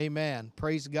Amen.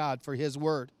 Praise God for His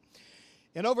Word.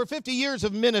 In over 50 years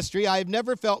of ministry, I have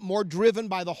never felt more driven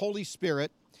by the Holy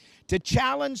Spirit to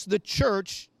challenge the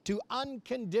church to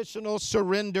unconditional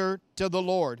surrender to the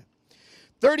Lord.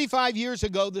 35 years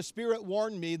ago, the Spirit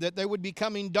warned me that there would be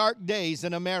coming dark days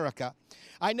in America.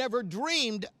 I never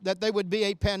dreamed that there would be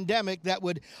a pandemic that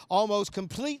would almost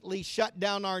completely shut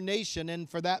down our nation and,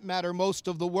 for that matter, most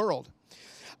of the world.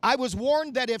 I was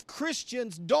warned that if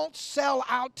Christians don't sell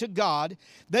out to God,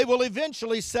 they will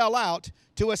eventually sell out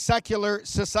to a secular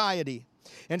society.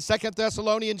 In 2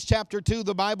 Thessalonians chapter 2,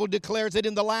 the Bible declares that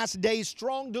in the last days,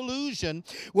 strong delusion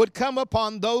would come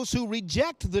upon those who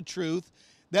reject the truth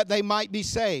that they might be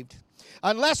saved.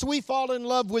 Unless we fall in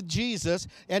love with Jesus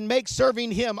and make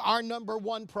serving Him our number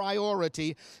one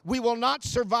priority, we will not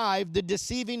survive the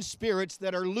deceiving spirits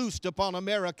that are loosed upon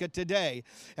America today.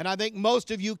 And I think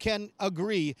most of you can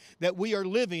agree that we are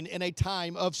living in a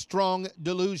time of strong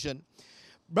delusion.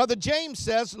 Brother James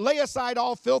says, lay aside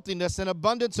all filthiness and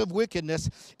abundance of wickedness,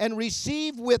 and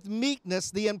receive with meekness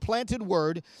the implanted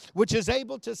word, which is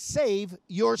able to save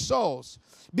your souls.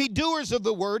 Be doers of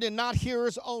the word and not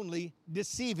hearers only,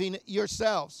 deceiving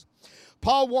yourselves.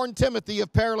 Paul warned Timothy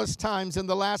of perilous times in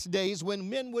the last days when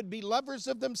men would be lovers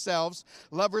of themselves,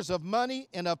 lovers of money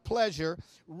and of pleasure,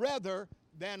 rather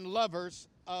than lovers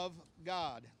of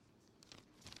God.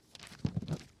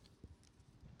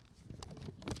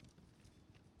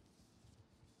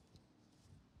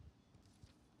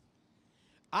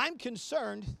 I'm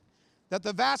concerned that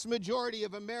the vast majority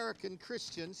of American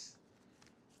Christians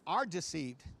are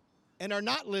deceived and are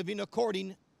not living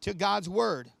according to God's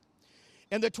word.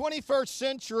 In the 21st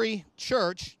century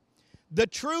church, the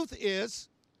truth is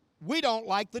we don't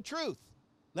like the truth.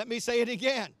 Let me say it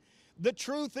again. The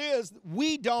truth is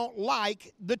we don't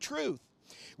like the truth.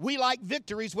 We like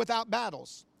victories without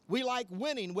battles. We like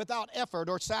winning without effort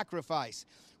or sacrifice.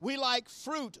 We like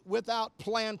fruit without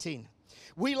planting.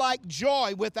 We like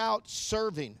joy without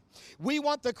serving. We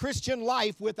want the Christian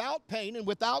life without pain and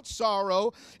without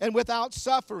sorrow and without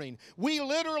suffering. We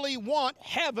literally want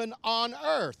heaven on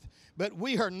earth. But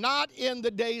we are not in the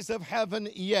days of heaven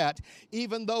yet,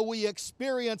 even though we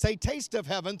experience a taste of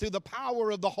heaven through the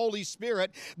power of the Holy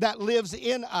Spirit that lives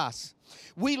in us.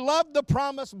 We love the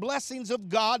promised blessings of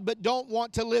God, but don't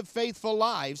want to live faithful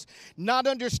lives, not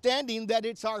understanding that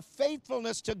it's our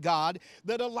faithfulness to God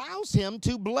that allows Him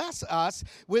to bless us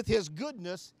with His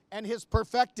goodness and His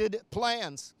perfected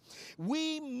plans.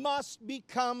 We must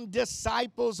become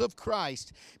disciples of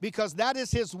Christ because that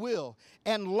is His will.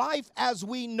 And life as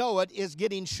we know it is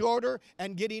getting shorter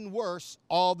and getting worse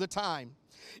all the time.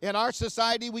 In our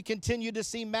society, we continue to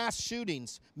see mass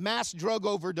shootings, mass drug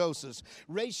overdoses,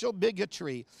 racial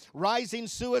bigotry, rising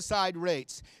suicide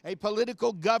rates, a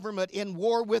political government in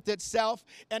war with itself,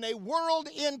 and a world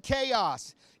in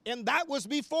chaos. And that was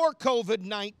before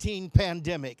COVID-19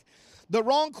 pandemic. The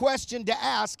wrong question to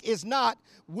ask is not,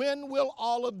 when will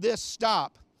all of this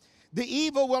stop? The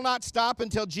evil will not stop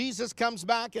until Jesus comes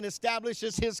back and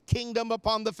establishes His kingdom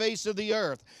upon the face of the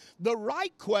earth. The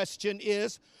right question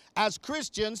is, as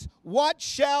Christians, what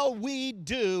shall we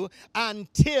do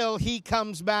until He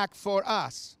comes back for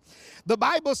us? The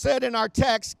Bible said in our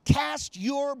text, cast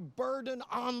your burden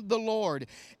on the Lord,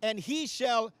 and He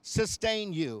shall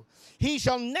sustain you. He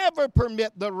shall never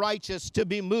permit the righteous to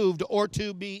be moved or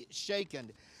to be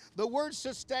shaken. The word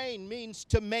sustain means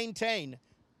to maintain,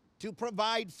 to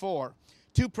provide for,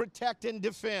 to protect and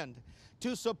defend,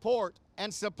 to support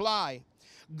and supply.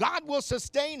 God will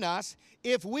sustain us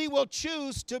if we will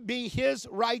choose to be His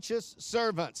righteous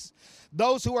servants,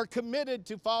 those who are committed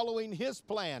to following His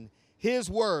plan, His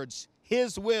words,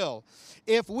 His will.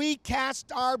 If we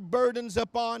cast our burdens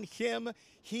upon Him,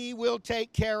 He will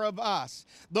take care of us.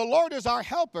 The Lord is our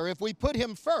helper if we put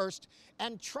Him first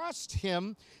and trust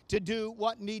Him to do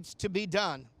what needs to be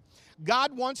done.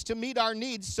 God wants to meet our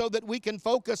needs so that we can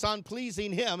focus on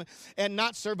pleasing Him and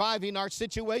not surviving our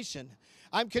situation.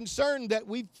 I'm concerned that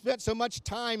we've spent so much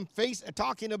time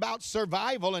talking about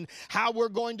survival and how we're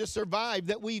going to survive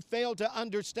that we fail to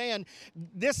understand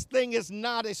this thing is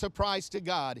not a surprise to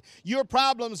God. Your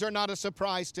problems are not a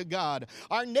surprise to God.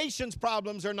 Our nation's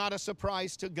problems are not a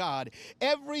surprise to God.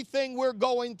 Everything we're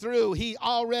going through, He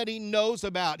already knows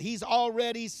about. He's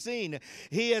already seen.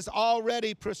 He has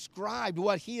already prescribed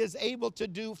what He is able to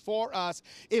do for us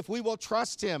if we will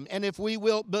trust Him and if we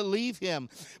will believe Him.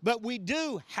 But we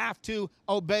do have to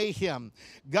obey Him.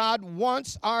 God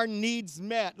wants our needs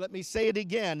met. Let me say it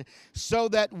again, so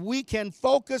that we can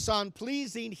focus on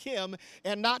pleasing Him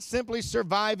and not simply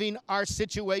surviving our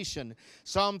situation.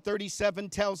 Psalm 37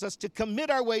 tells us to commit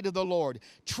our way to the Lord,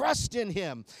 trust in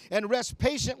Him, and rest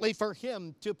patiently for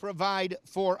Him to provide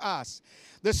for us.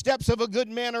 The steps of a good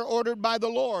man are ordered by the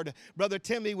Lord. Brother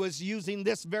Timmy was using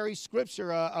this very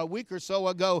scripture a week or so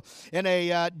ago in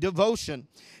a devotion.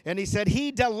 And he said,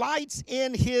 He delights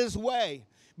in His way.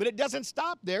 But it doesn't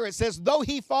stop there. It says, though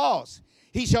he falls,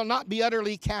 he shall not be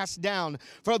utterly cast down,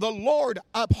 for the Lord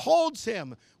upholds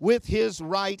him with His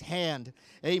right hand.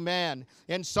 Amen.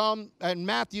 In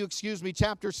Matthew,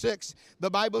 chapter 6,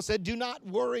 the Bible said, do not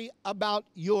worry about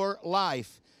your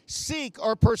life. Seek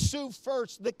or pursue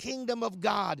first the kingdom of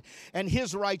God and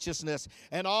His righteousness,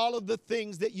 and all of the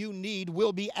things that you need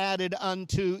will be added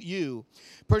unto you.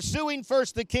 Pursuing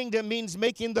first the kingdom means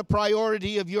making the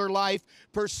priority of your life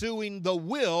pursuing the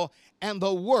will and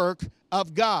the work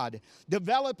of God,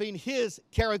 developing His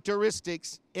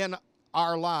characteristics in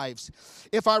our lives.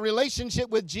 If our relationship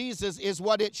with Jesus is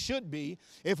what it should be,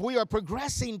 if we are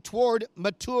progressing toward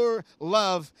mature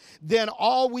love, then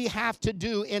all we have to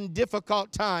do in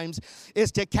difficult times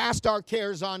is to cast our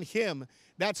cares on Him.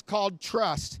 That's called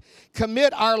trust.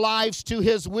 Commit our lives to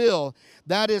His will.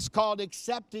 That is called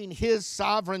accepting His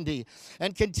sovereignty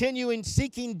and continuing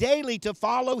seeking daily to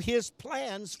follow His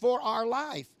plans for our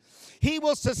life. He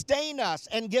will sustain us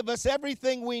and give us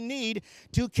everything we need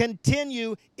to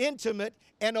continue intimate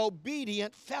and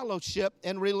obedient fellowship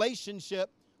and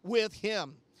relationship with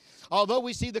Him. Although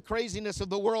we see the craziness of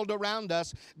the world around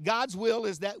us, God's will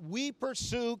is that we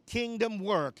pursue kingdom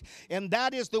work, and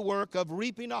that is the work of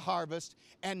reaping a harvest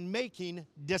and making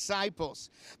disciples.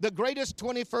 The greatest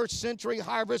 21st century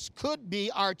harvest could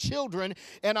be our children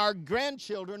and our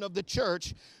grandchildren of the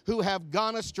church who have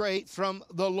gone astray from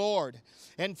the Lord.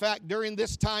 In fact, during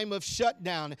this time of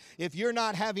shutdown, if you're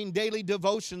not having daily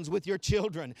devotions with your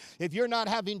children, if you're not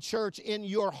having church in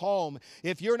your home,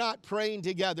 if you're not praying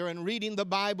together and reading the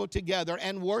Bible together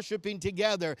and worshiping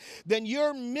together, then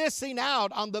you're missing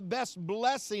out on the best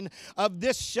blessing of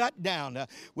this shutdown.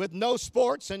 With no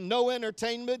sports and no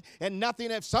entertainment and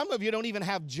nothing. Some of you don't even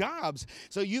have jobs,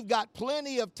 so you've got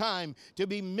plenty of time to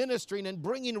be ministering and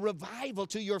bringing revival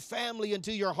to your family and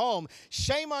to your home.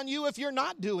 Shame on you if you're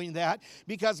not doing that,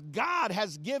 because God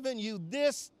has given you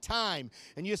this time.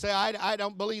 And you say, I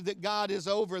don't believe that God is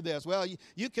over this. Well,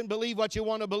 you can believe what you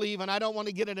want to believe, and I don't want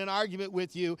to get in an argument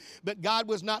with you, but God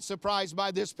was not surprised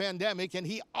by this pandemic, and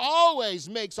He always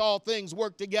makes all things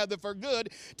work together for good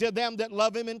to them that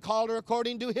love Him and called are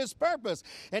according to His purpose.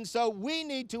 And so we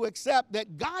need to accept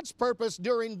that God's purpose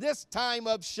during this time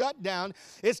of shutdown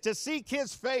is to seek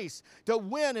His face, to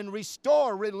win and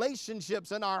restore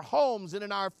relationships in our homes and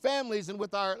in our families and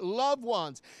with our loved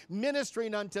ones,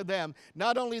 ministering unto them,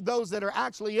 not only those that are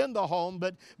actually in the home,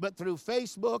 but through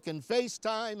Facebook and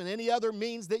FaceTime and any other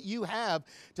means that you have,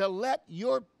 to let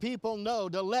your people know,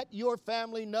 to let your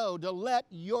family know, to let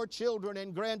your children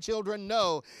and grandchildren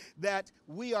know that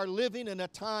we are living in a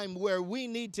time where we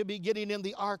need to be getting in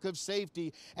the ark of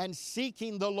safety and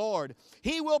seeking the Lord.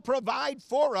 He will provide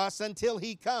for us until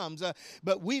He comes,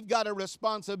 but we've got a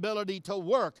responsibility to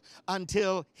work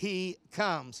until He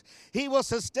comes. He will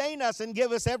sustain us and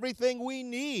give us everything we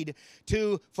need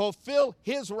to fulfill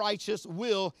His righteous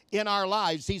will in our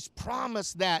lives. He's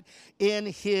promised that in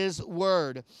His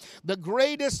Word. The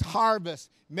greatest harvest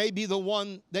may be the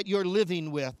one that you're living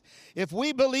with. If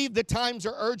we believe the times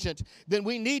are urgent, then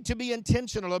we need to be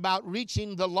intentional about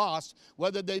reaching the lost,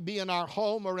 whether they be in our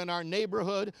home or in our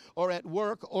neighborhood or at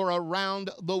work or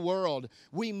around the world.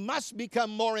 We must become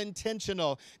more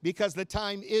intentional because the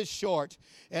time is short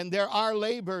and there are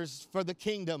labors for the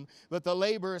kingdom, but the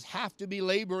laborers have to be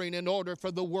laboring in order for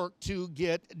the work to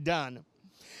get done.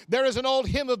 There is an old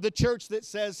hymn of the church that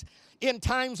says, in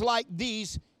times like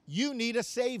these, you need a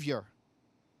Savior.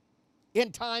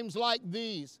 In times like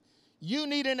these, you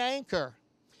need an anchor.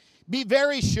 Be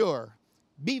very sure.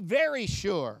 Be very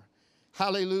sure.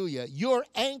 Hallelujah. Your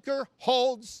anchor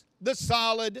holds the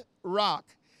solid rock.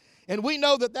 And we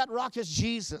know that that rock is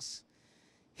Jesus.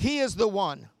 He is the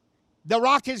one. The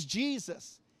rock is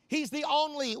Jesus. He's the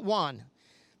only one.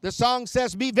 The song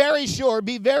says, be very sure,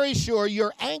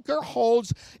 your anchor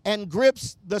holds and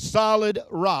grips the solid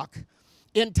rock.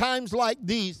 In times like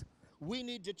these, we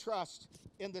need to trust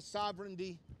in the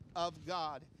sovereignty of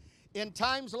God. In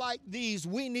times like these,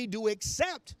 we need to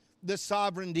accept the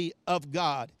sovereignty of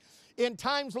God. In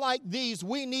times like these,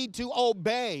 we need to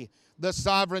obey the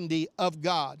sovereignty of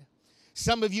God.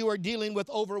 Some of you are dealing with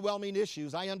overwhelming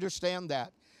issues. I understand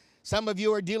that. Some of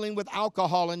you are dealing with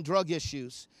alcohol and drug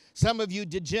issues. Some of you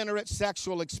degenerate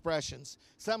sexual expressions.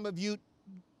 Some of you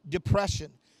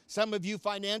depression. Some of you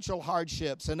financial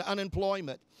hardships and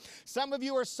unemployment. Some of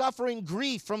you are suffering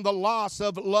grief from the loss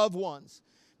of loved ones.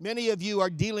 Many of you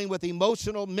are dealing with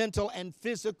emotional, mental, and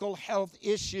physical health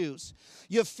issues.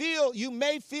 You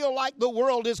may feel like the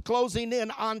world is closing in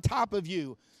on top of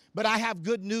you, but I have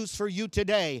good news for you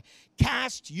today.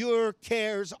 Cast your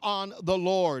cares on the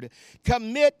Lord.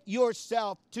 Commit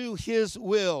yourself to His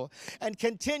will and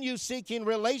continue seeking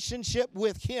relationship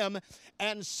with Him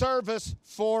and service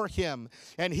for Him.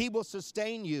 And He will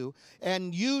sustain you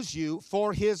and use you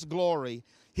for His glory.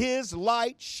 His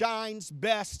light shines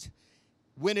best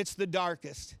when it's the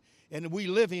darkest, and we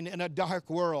living in a dark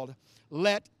world.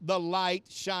 Let the light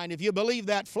shine. If you believe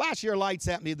that, flash your lights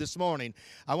at me this morning.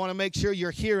 I want to make sure you're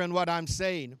hearing what I'm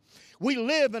saying. We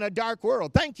live in a dark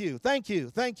world. Thank you, thank you,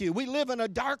 thank you. We live in a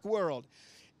dark world,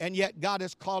 and yet God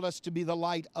has called us to be the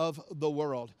light of the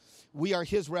world. We are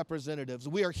His representatives.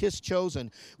 We are His chosen.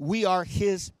 We are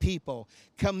His people.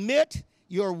 Commit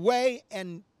your way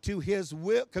and to His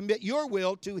will, commit your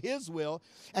will to His will,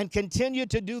 and continue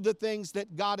to do the things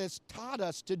that God has taught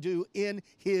us to do in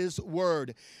His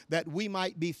Word, that we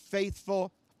might be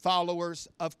faithful followers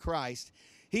of Christ.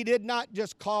 He did not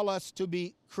just call us to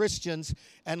be Christians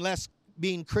unless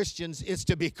being Christians is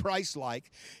to be Christ-like.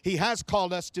 He has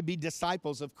called us to be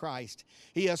disciples of Christ.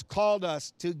 He has called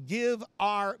us to give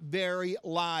our very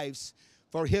lives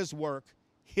for His work,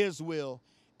 His will,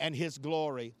 and His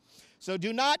glory. So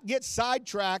do not get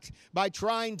sidetracked by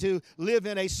trying to live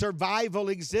in a survival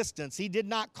existence. He did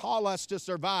not call us to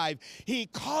survive. He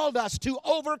called us to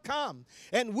overcome.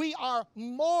 And we are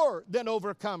more than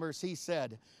overcomers, He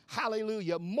said.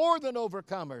 Hallelujah, more than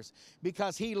overcomers,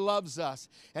 because He loves us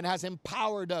and has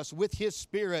empowered us with His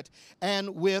Spirit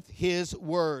and with His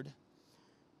Word.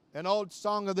 An old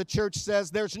song of the church says,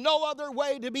 there's no other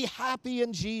way to be happy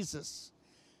in Jesus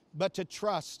but to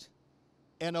trust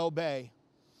and obey.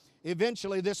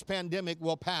 Eventually, this pandemic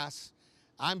will pass.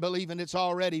 I'm believing it's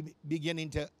already beginning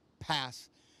to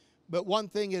pass. But one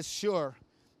thing is sure,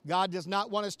 God does not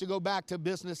want us to go back to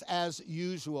business as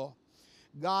usual.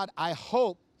 God, I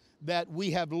hope that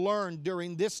we have learned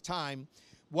during this time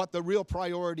what the real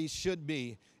priorities should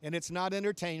be. And it's not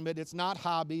entertainment, it's not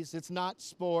hobbies, it's not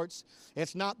sports,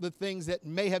 it's not the things that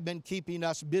may have been keeping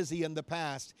us busy in the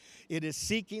past. It is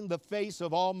seeking the face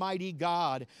of Almighty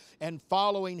God and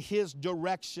following His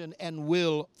direction and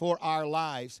will for our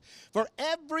lives. For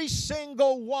every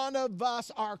single one of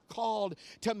us are called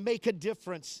to make a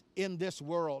difference in this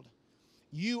world.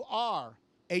 You are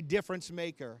a difference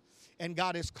maker, and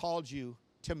God has called you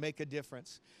to make a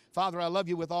difference. Father, I love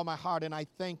you with all my heart, and I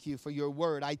thank you for your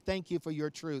word. I thank you for your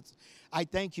truth. I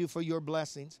thank you for your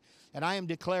blessings. And I am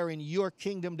declaring your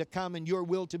kingdom to come and your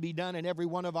will to be done in every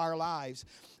one of our lives.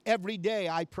 Every day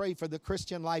I pray for the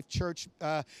Christian Life Church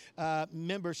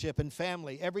membership and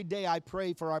family. Every day I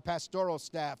pray for our pastoral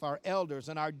staff, our elders,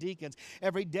 and our deacons.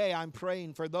 Every day I'm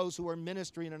praying for those who are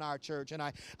ministering in our church. And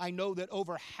I know that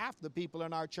over half the people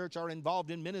in our church are involved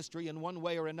in ministry in one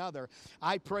way or another.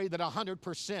 I pray that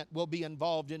 100% will be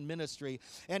involved in ministry,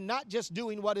 and not just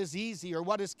doing what is easy or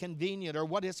what is convenient or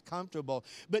what is comfortable,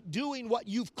 but doing what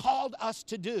you've called us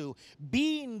to do,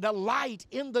 being the light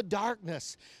in the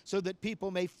darkness so that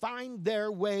people may find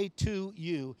their way to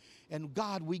you. And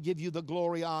God, we give you the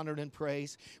glory, honor, and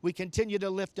praise. We continue to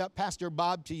lift up Pastor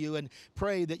Bob to you and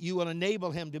pray that you will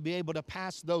enable him to be able to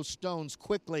pass those stones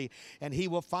quickly and he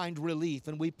will find relief.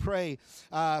 And we pray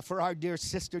for our dear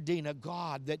sister Dina,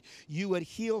 God, that you would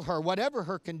heal her, whatever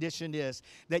her condition is,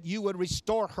 that you would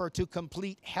restore her to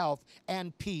complete health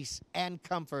and peace and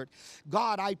comfort.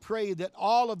 God, I pray that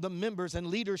all of the members and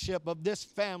leadership of this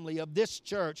family, of this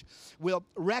church, will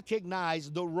recognize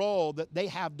the role that they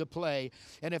have to play.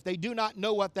 And if they do not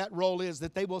know what that role is,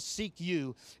 that they will seek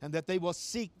you and that they will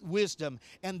seek wisdom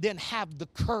and then have the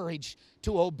courage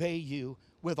to obey you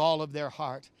with all of their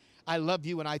heart. I love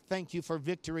you and I thank you for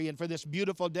victory and for this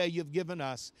beautiful day you've given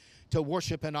us to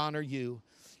worship and honor you.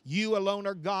 You alone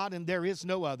are God and there is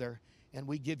no other, and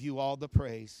we give you all the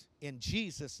praise. In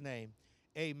Jesus' name,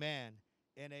 amen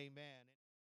and amen.